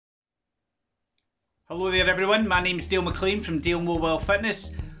Hello there everyone, my name is Dale McLean from Dale Mobile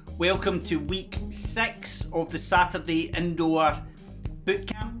Fitness. Welcome to week 6 of the Saturday Indoor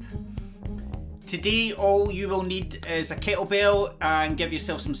Bootcamp. Today all you will need is a kettlebell and give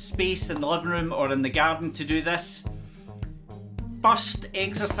yourself some space in the living room or in the garden to do this. First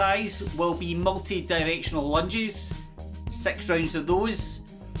exercise will be multi-directional lunges, 6 rounds of those.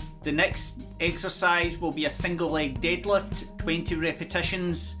 The next exercise will be a single leg deadlift, 20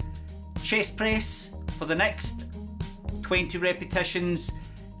 repetitions. Chest press for the next 20 repetitions.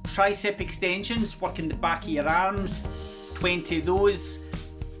 Tricep extensions, working the back of your arms, 20 of those.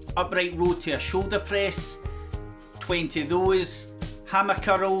 Upright row to a shoulder press, 20 of those. Hammer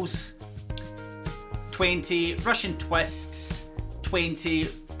curls, 20. Russian twists, 20.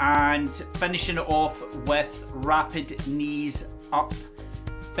 And finishing it off with rapid knees up,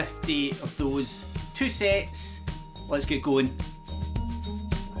 50 of those. 2 sets. Let's get going.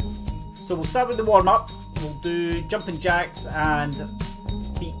 So we'll start with the warm-up. We'll do jumping jacks and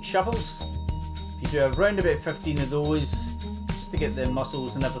feet shuffles. If you do around about 15 of those, just to get the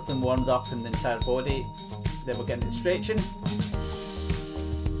muscles and everything warmed up in the entire body. Then we'll get into stretching.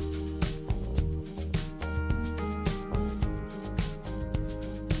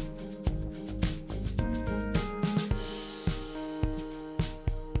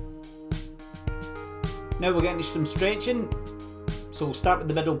 Now we'll get into some stretching. So we'll start with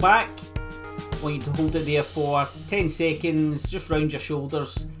the middle back. I want you to hold it there for 10 seconds, just round your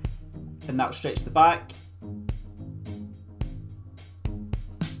shoulders, and that'll stretch the back.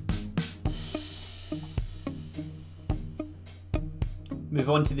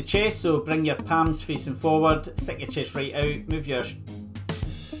 Move on to the chest, so bring your palms facing forward, stick your chest right out, move your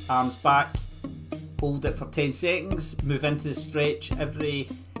arms back, hold it for 10 seconds, move into the stretch every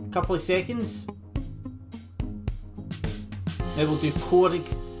couple of seconds. Now we'll do core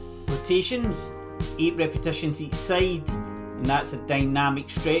rotations, 8 repetitions each side, and that's a dynamic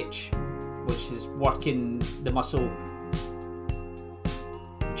stretch, which is working the muscle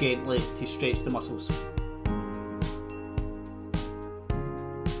gently to stretch the muscles.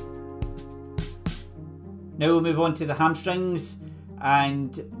 Now we'll move on to the hamstrings,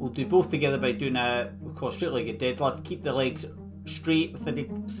 and we'll do both together by doing a, we'll call straight legged deadlift. Keep the legs straight with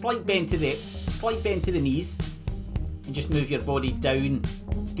a slight bend to the knees, and just move your body down.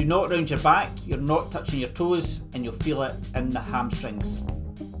 Do not round your back, you're not touching your toes, and you'll feel it in the hamstrings.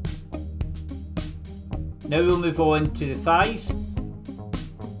 Now we'll move on to the thighs.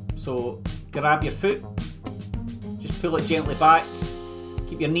 So grab your foot, just pull it gently back,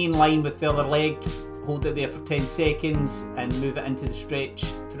 keep your knee in line with the other leg, hold it there for 10 seconds and move it into the stretch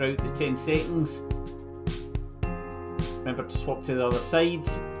throughout the 10 seconds. Remember to swap to the other side.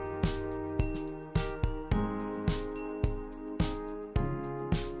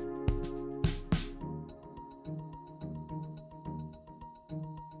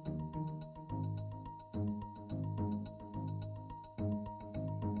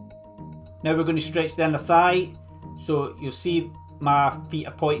 Now we're going to stretch the inner thigh, so you'll see my feet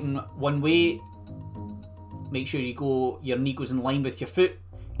are pointing one way. Make sure your knee goes in line with your foot.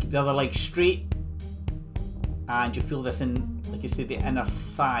 Keep the other leg straight, and you feel this in, like I said, the inner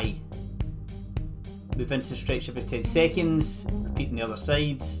thigh. Move into the stretch every 10 seconds, repeating the other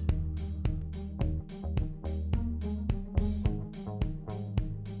side.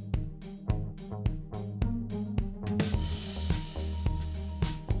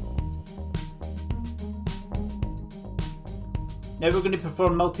 Now we're going to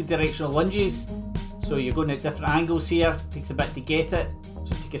perform multi-directional lunges. So you're going at different angles here. Takes a bit to get it.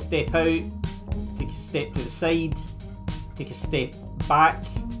 So take a step out, take a step to the side, take a step back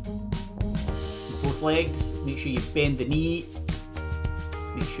with both legs. Make sure you bend the knee.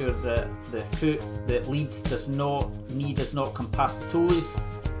 Make sure that the foot that leads knee does not come past the toes.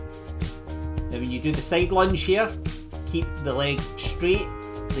 Now when you do the side lunge here, keep the leg straight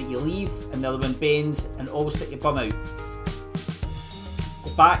that you leave, and the other one bends, and always sit your bum out.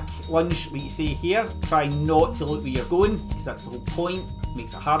 Back lunge, what you see here, try not to look where you're going, because that's the whole point. It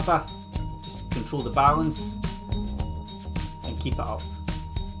makes it harder. Just control the balance and keep it up.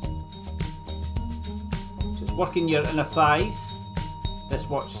 So it's working your inner thighs. This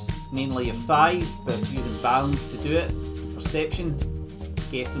works mainly your thighs, but using balance to do it. Perception,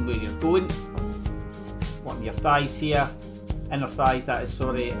 guessing where you're going. Working your thighs here, inner thighs that is,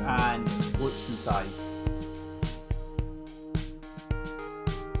 sorry, and glutes and thighs.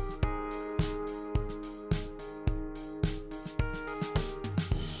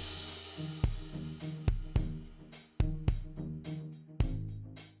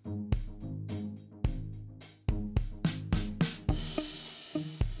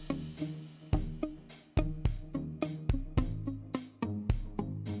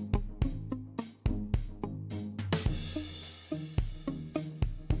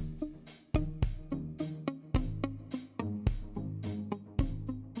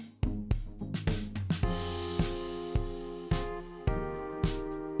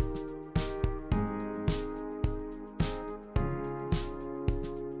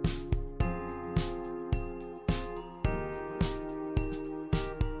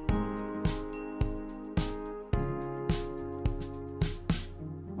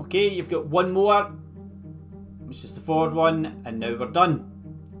 Okay, you've got one more, which is the forward one, and now we're done.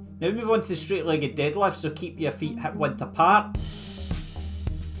 Now we move on to the straight-legged deadlift, so keep your feet hip width apart.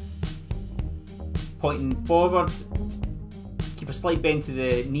 Pointing forward, keep a slight bend to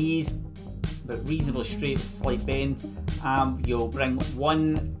the knees, but reasonably straight with a slight bend. You'll bring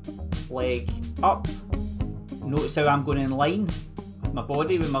one leg up. Notice how I'm going in line with my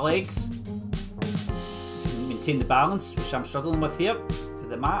body, with my legs. Maintain the balance, which I'm struggling with here, to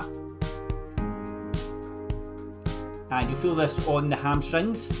the mat. And you'll feel this on the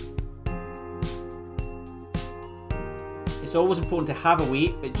hamstrings. It's always important to have a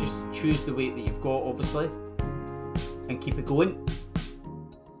weight, but just choose the weight that you've got, obviously, and keep it going.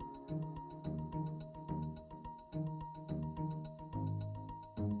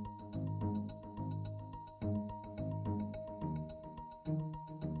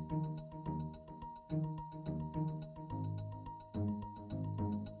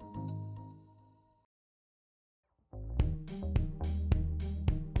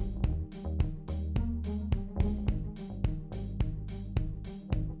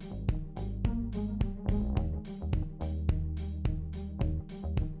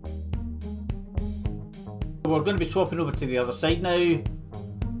 We're going to be swapping over to the other side now,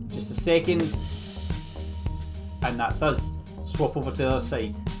 just a second, and that's us. Swap over to the other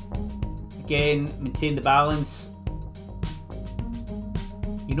side. Again, maintain the balance.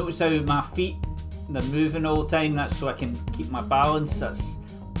 You notice how my feet, they're moving all the time, that's so I can keep my balance, that's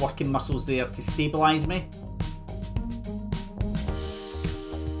working muscles there to stabilise me.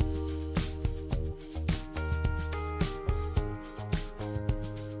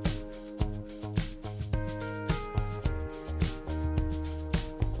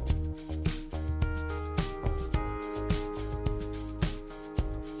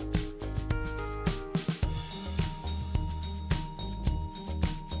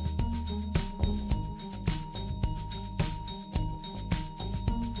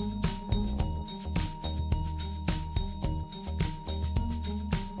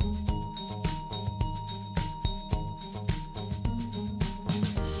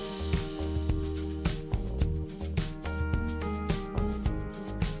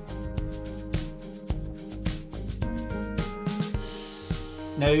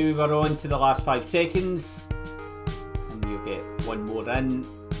 Now we're on to the last 5 seconds, and you'll get one more in,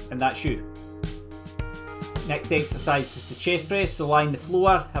 and that's you. Next exercise is the chest press, so lie on the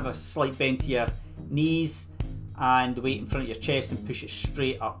floor, have a slight bend to your knees, and weight in front of your chest and push it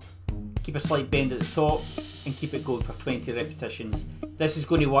straight up. Keep a slight bend at the top, and keep it going for 20 repetitions. This is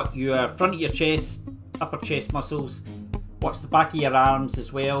going to work your front of your chest, upper chest muscles, works the back of your arms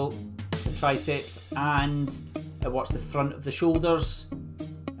as well, the triceps, and it works the front of the shoulders.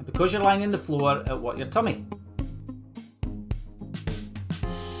 Because you're lying on the floor, it'll work your tummy.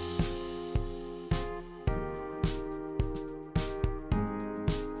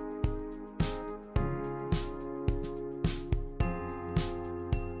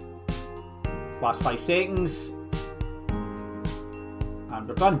 Last 5 seconds, and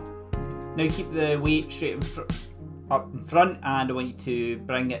we're done. Now keep the weight straight up in front, and I want you to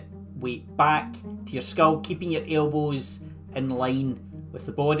bring it weight back to your skull, keeping your elbows in line with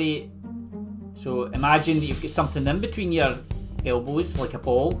the body. So imagine that you've got something in between your elbows, like a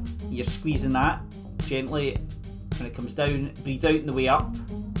ball. You're squeezing that gently. When it comes down, breathe out on the way up.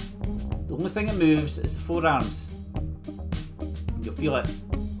 The only thing that moves is the forearms. You'll feel it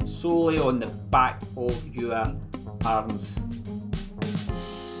solely on the back of your arms.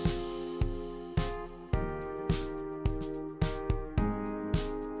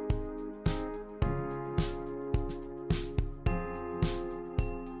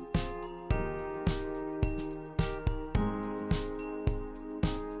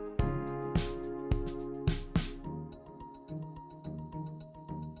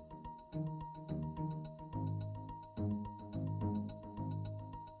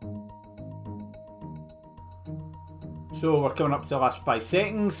 So we're coming up to the last 5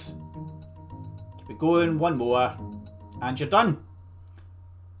 seconds. Keep it going, one more, and you're done.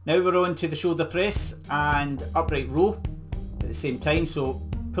 Now we're on to the shoulder press and upright row at the same time. So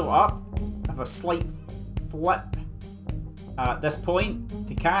pull it up, have a slight flip at this point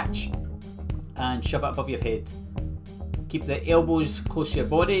to catch, and shove it above your head. Keep the elbows close to your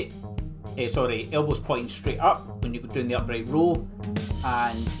body. Elbows pointing straight up when you're doing the upright row,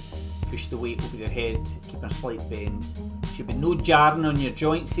 and push the weight over your head, keeping a slight bend. Should be no jarring on your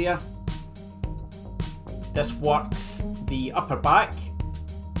joints here. This works the upper back,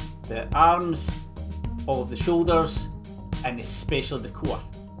 the arms, all of the shoulders, and especially the core.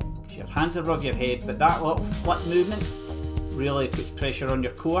 Your hands are above your head, but that little flip movement really puts pressure on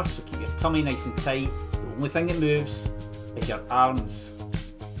your core, so keep your tummy nice and tight. The only thing that moves is your arms.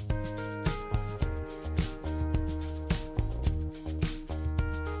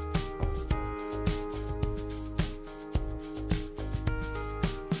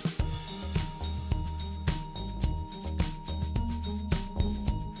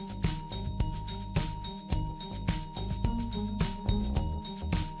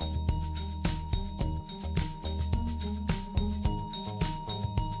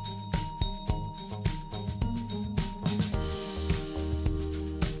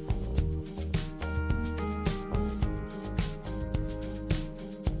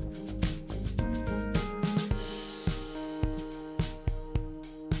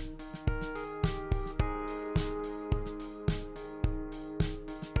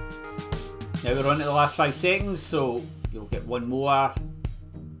 Now we're on to the last 5 seconds, so you'll get one more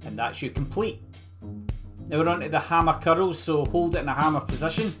and that's you complete. Now we're on to the hammer curls, so hold it in a hammer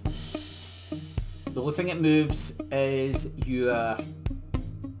position. The only thing it moves is your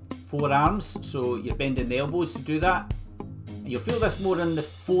forearms, so you're bending the elbows to do that. And you'll feel this more in the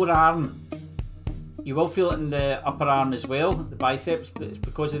forearm. You will feel it in the upper arm as well, the biceps, but it's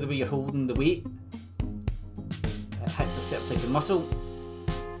because of the way you're holding the weight. It hits a certain type of muscle.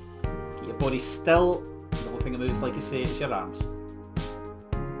 Your body still, the only thing that moves, like I say, is your arms.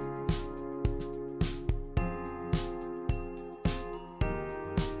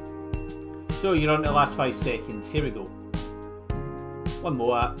 So you're on to the last 5 seconds, here we go. One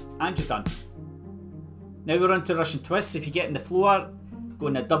more, and you're done. Now we're on to Russian twists. If you get in the floor, go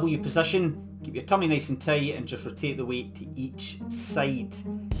in a W position, keep your tummy nice and tight and just rotate the weight to each side.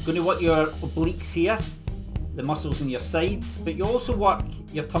 You're going to work your obliques here, the muscles in your sides, but you also work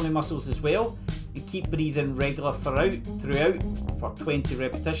your tummy muscles as well, and keep breathing regular throughout for 20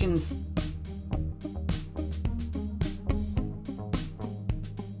 repetitions.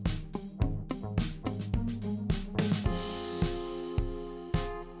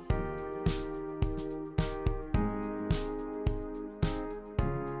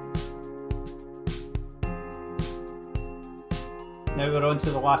 Now we're on to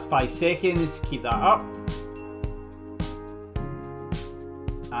the last 5 seconds, keep that up.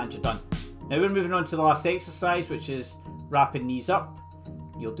 And you're done. Now we're moving on to the last exercise, which is rapid knees up.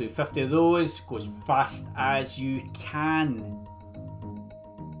 You'll do 50 of those, go as fast as you can.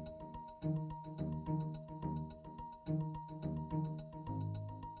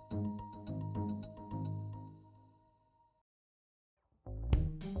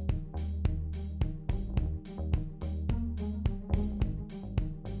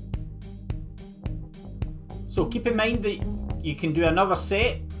 So keep in mind that you can do another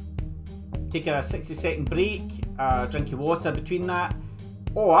set, take a 60-second break, drink your water between that,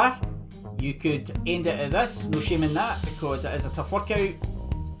 or you could end it at this, no shame in that, because it is a tough workout,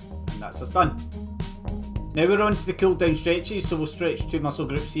 and that's us done. Now we're on to the cool down stretches, so we'll stretch 2 muscle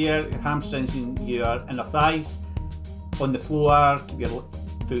groups here, your hamstrings and your inner thighs. On the floor, keep your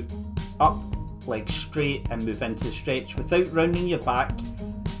foot up, legs straight, and move into the stretch without rounding your back.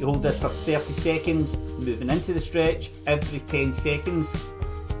 You hold this for 30 seconds, moving into the stretch every 10 seconds.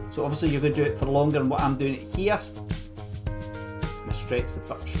 So obviously you're going to do it for longer than what I'm doing it here. And stretch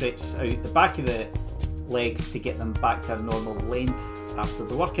out the back of the legs to get them back to a normal length after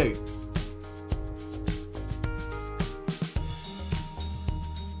the workout.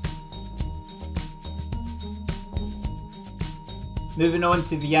 Moving on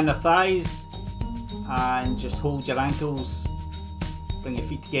to the inner thighs, and just hold your ankles. Bring your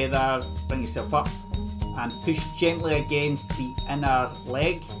feet together, bring yourself up and push gently against the inner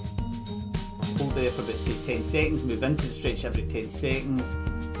leg. Hold there for about say 10 seconds, move into the stretch every 10 seconds.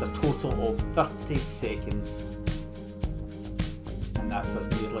 It's a total of 30 seconds. And that's us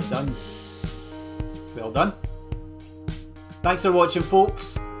nearly done. Well done. Thanks for watching,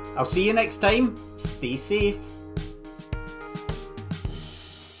 folks. I'll see you next time. Stay safe.